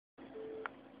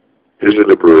Is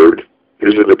it a bird?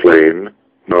 Is it a plane?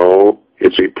 No,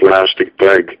 it's a plastic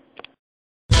bag.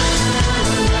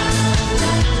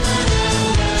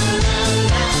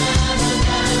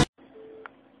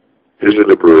 Is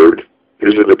it a bird?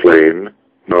 Is it a plane?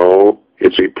 No,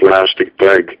 it's a plastic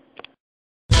bag.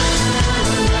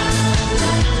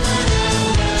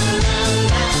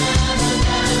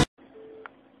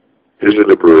 Is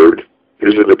it a bird?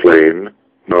 Is it a plane?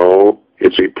 No,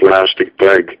 it's a plastic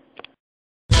bag.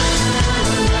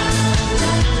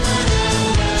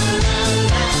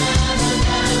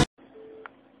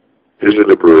 Is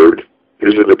it a bird?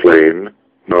 Is it a plane?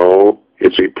 No,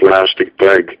 it's a plastic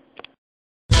bag.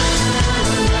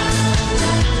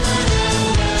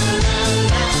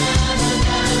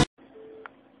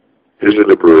 Is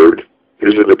it a bird?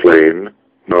 Is it a plane?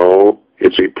 No,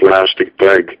 it's a plastic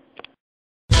bag.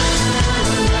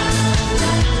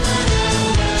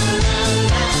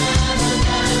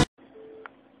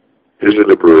 Is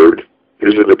it a bird?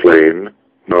 Is it a plane?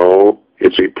 No,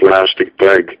 it's a plastic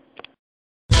bag.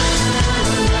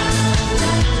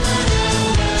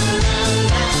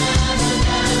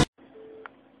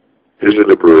 Is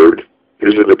it a bird?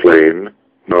 Is it a plane?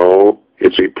 No,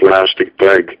 it's a plastic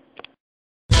bag.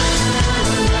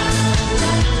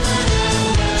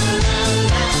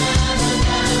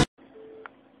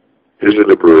 Is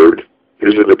it a bird?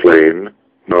 Is it a plane?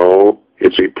 No,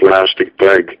 it's a plastic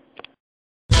bag.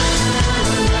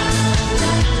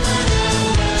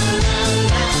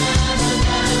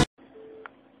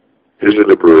 Is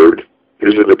it a bird?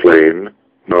 Is it a plane?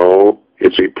 No,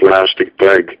 it's a plastic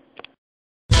bag.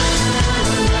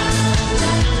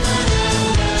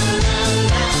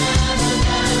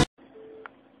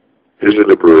 Is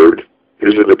it a bird?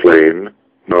 Is it a plane?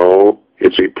 No,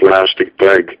 it's a plastic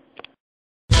bag.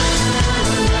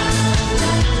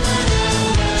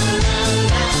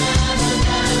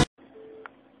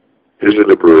 Is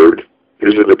it a bird?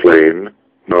 Is it a plane?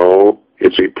 No,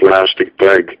 it's a plastic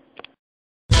bag.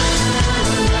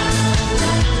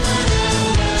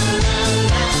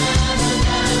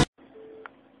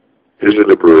 Is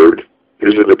it a bird?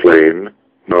 Is it a plane?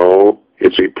 No,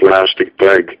 it's a plastic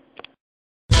bag.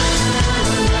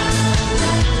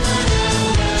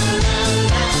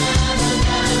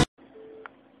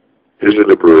 Is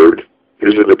it a bird?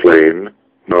 Is it a plane?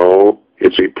 No,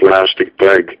 it's a plastic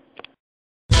bag.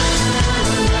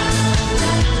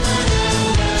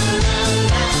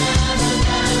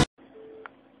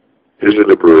 Is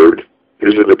it a bird?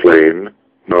 Is it a plane?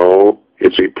 No,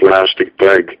 it's a plastic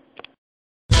bag.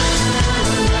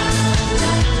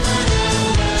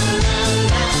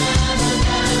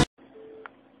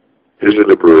 Is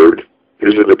it a bird?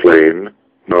 Is it a plane?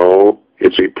 No,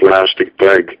 it's a plastic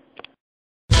bag.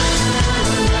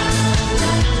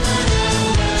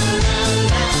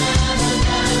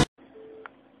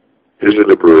 Is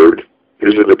it a bird?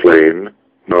 Is it a plane?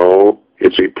 No, it's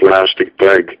a plastic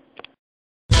bag.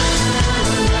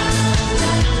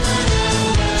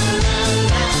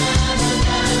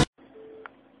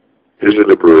 Is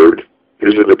it a bird?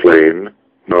 Is it a plane?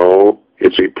 No,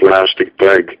 it's a plastic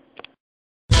bag.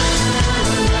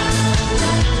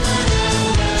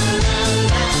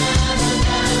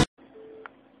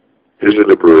 Is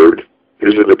it a bird?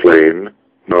 Is it a plane?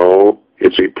 No,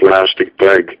 it's a plastic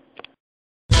bag.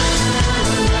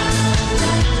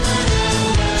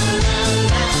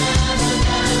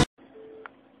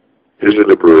 Is it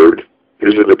a bird?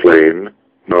 Is it a plane?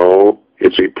 No, it's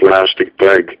a plastic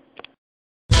bag.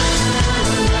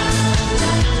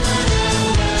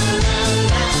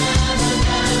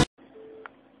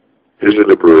 Is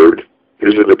it a bird?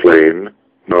 Is it a plane?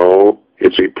 No,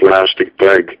 it's a plastic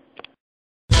bag.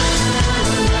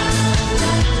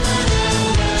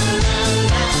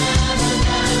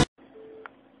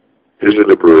 Is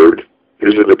it a bird?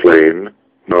 Is it a plane?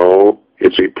 No,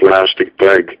 it's a plastic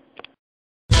bag.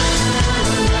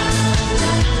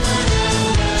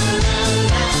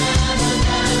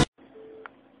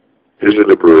 Is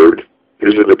it a bird?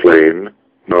 Is it a plane?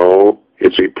 No,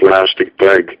 it's a plastic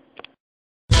bag.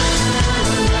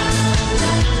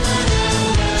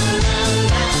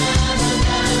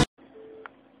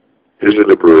 Is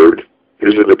it a bird?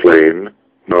 Is it a plane?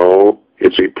 No,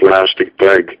 it's a plastic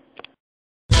bag.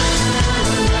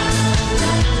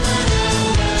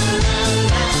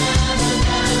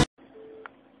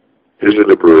 Is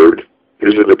it a bird?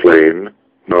 Is it a plane?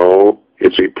 No,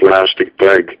 it's a plastic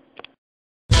bag.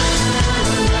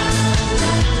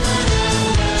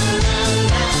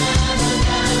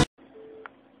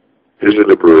 Is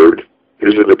it a bird?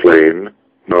 Is it a plane?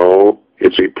 No,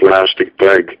 it's a plastic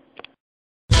bag.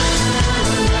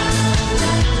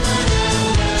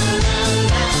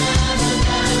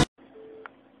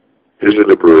 Is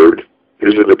it a bird?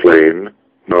 Is it a plane?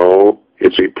 No,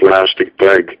 it's a plastic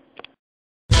bag.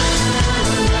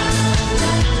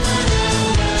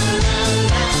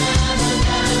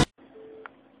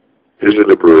 Is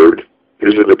it a bird?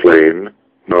 Is it a plane?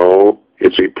 No,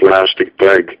 it's a plastic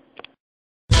bag.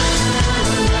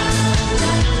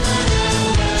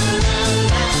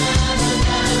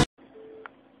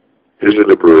 Is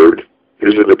it a bird?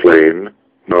 Is it a plane?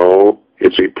 No,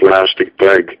 it's a plastic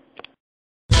bag.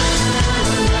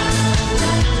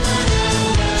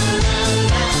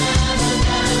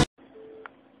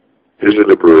 Is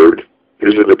it a bird?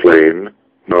 Is it a plane?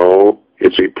 No,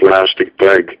 it's a plastic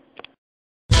bag.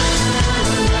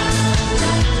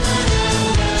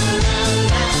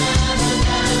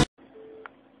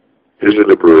 Is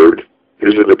it a bird?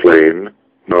 Is it a plane?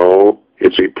 No,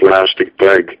 it's a plastic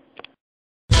bag.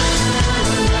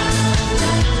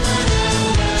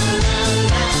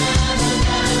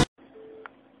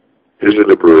 Is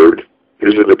it a bird?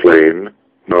 Is it a plane?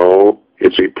 No,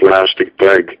 it's a plastic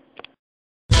bag.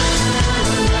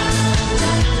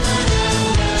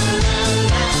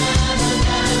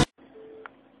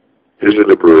 Is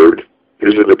it a bird?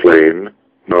 Is it a plane?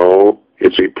 No,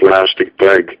 it's a plastic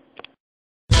bag.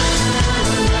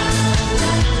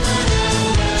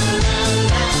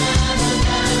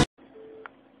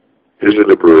 Is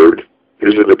it a bird?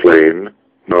 Is it a plane?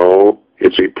 No,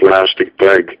 it's a plastic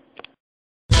bag.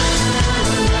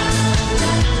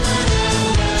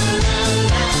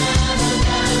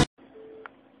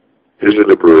 Is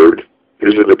it a bird?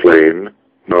 Is it a plane?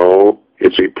 No,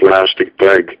 it's a plastic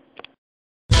bag.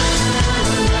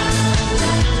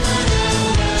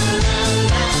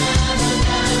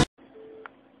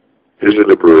 Is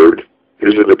it a bird?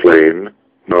 Is it a plane?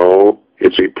 No,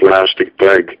 it's a plastic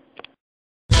bag.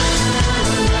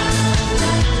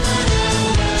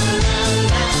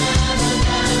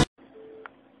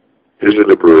 Is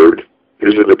it a bird?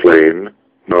 Is it a plane?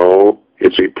 No,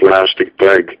 it's a plastic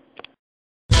bag.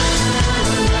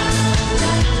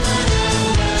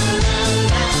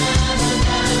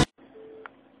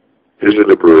 Is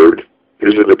it a bird?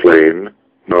 Is it a plane?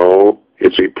 No,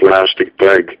 it's a plastic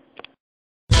bag.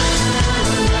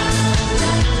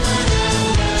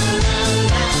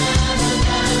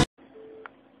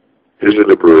 Is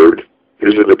it a bird?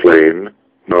 Is it a plane?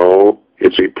 No,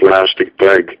 it's a plastic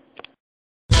bag.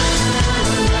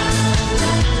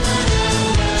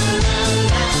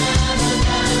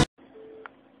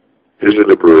 Is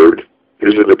it a bird?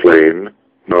 Is it a plane?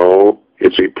 No,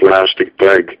 it's a plastic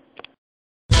bag.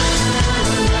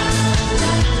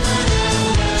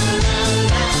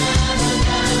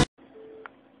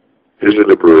 Is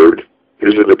it a bird?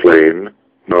 Is it a plane?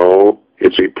 No,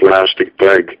 it's a plastic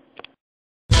bag.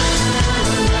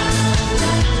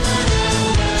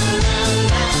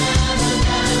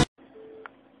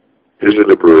 Is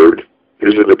it a bird?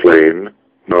 Is it a plane?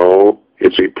 No, it's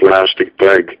a plastic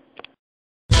bag.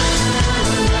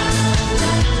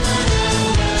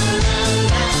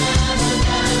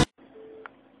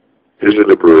 Is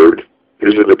it a bird?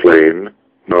 Is it a plane?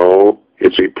 No,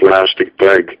 it's a plastic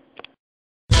bag.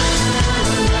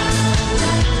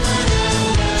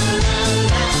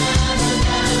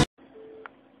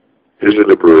 Is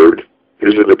it a bird?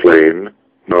 Is it a plane?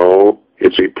 No,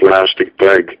 it's a plastic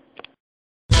bag.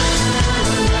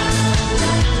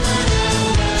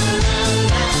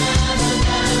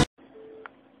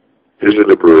 Is it a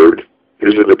bird?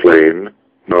 Is it a plane?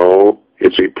 No,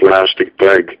 it's a plastic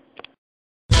bag.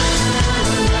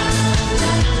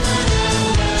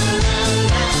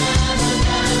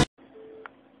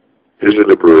 Is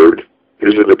it a bird?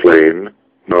 Is it a plane?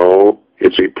 No,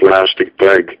 it's a plastic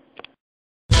bag.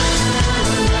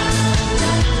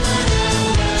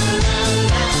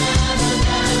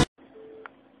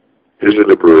 Is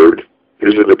it a bird?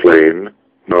 Is it a plane?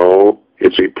 No,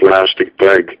 it's a plastic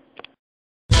bag.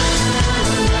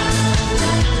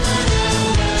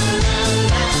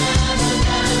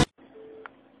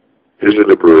 Is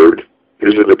it a bird?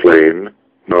 Is it a plane?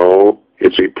 No,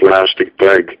 it's a plastic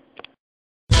bag.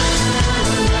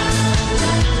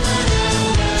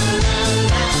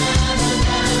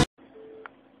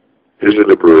 Is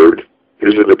it a bird?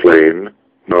 Is it a plane?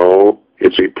 No,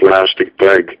 it's a plastic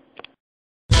bag.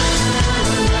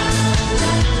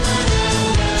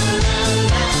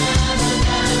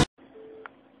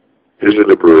 Is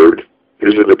it a bird?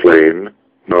 Is it a plane?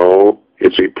 No,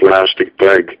 it's a plastic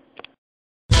bag.